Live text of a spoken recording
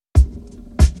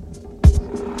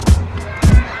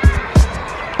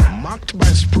Shaped by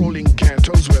sprawling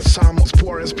ghettos where some of the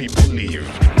poorest people live.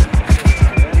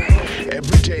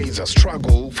 Every day is a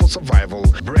struggle for survival,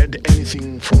 bred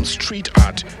anything from street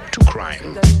art to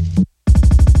crime.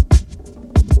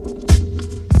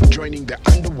 Joining the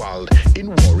underworld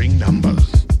in warring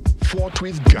numbers, fought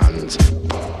with guns.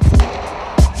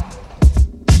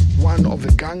 One of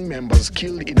the gang members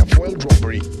killed in a foiled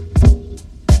robbery.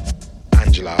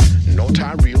 Angela, not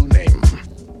her real name.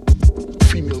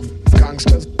 Female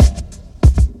gangsters.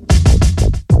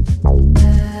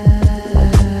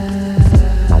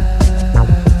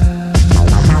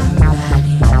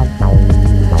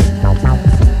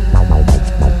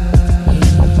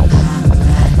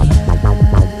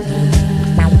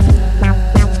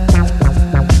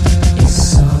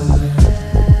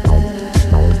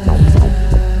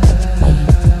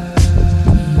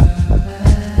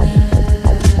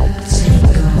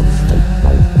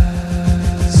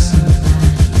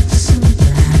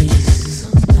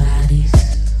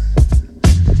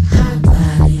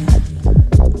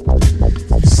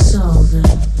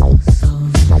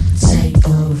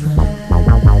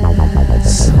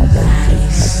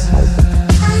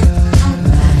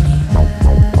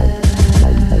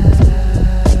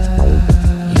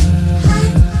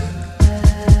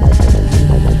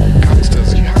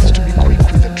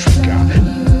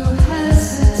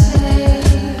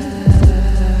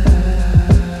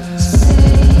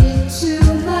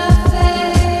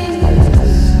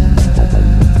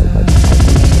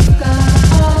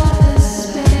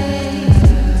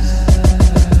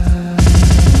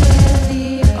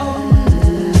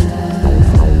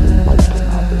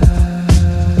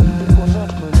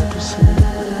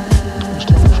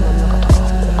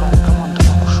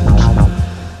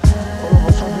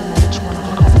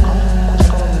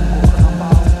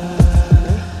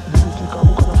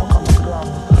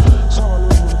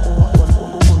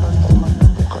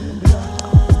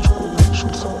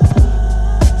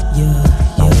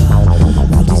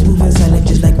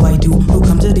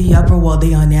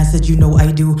 They on acid, you know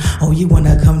I do. Oh, you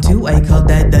wanna come too? I call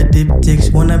that the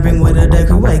diptychs. Wanna bring with her the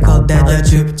crew? I call that the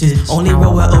triptych. Only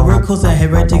roll with oracles and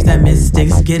heretics and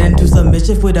mystics. Get into some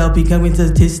mischief without becoming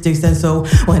statistics. And so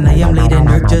when I am late and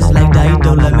nerd just like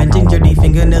Dido, lamenting dirty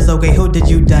fingernails. Okay, how did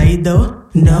you die though?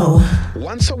 No.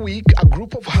 Once a week, a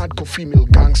group of hardcore female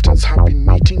gangsters have been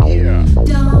meeting here.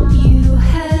 Don't you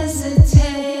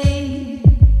hesitate.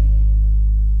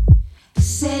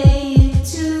 Say it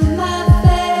to my face.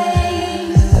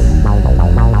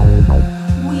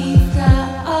 We've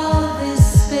got all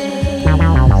this space.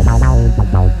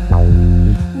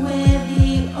 We're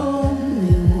the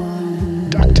only one.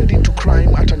 Inducted into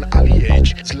crime at an early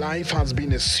age, his life has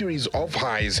been a series of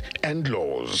highs and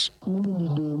lows.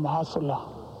 I'm a hustler.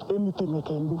 Anything I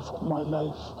can do for my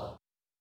life.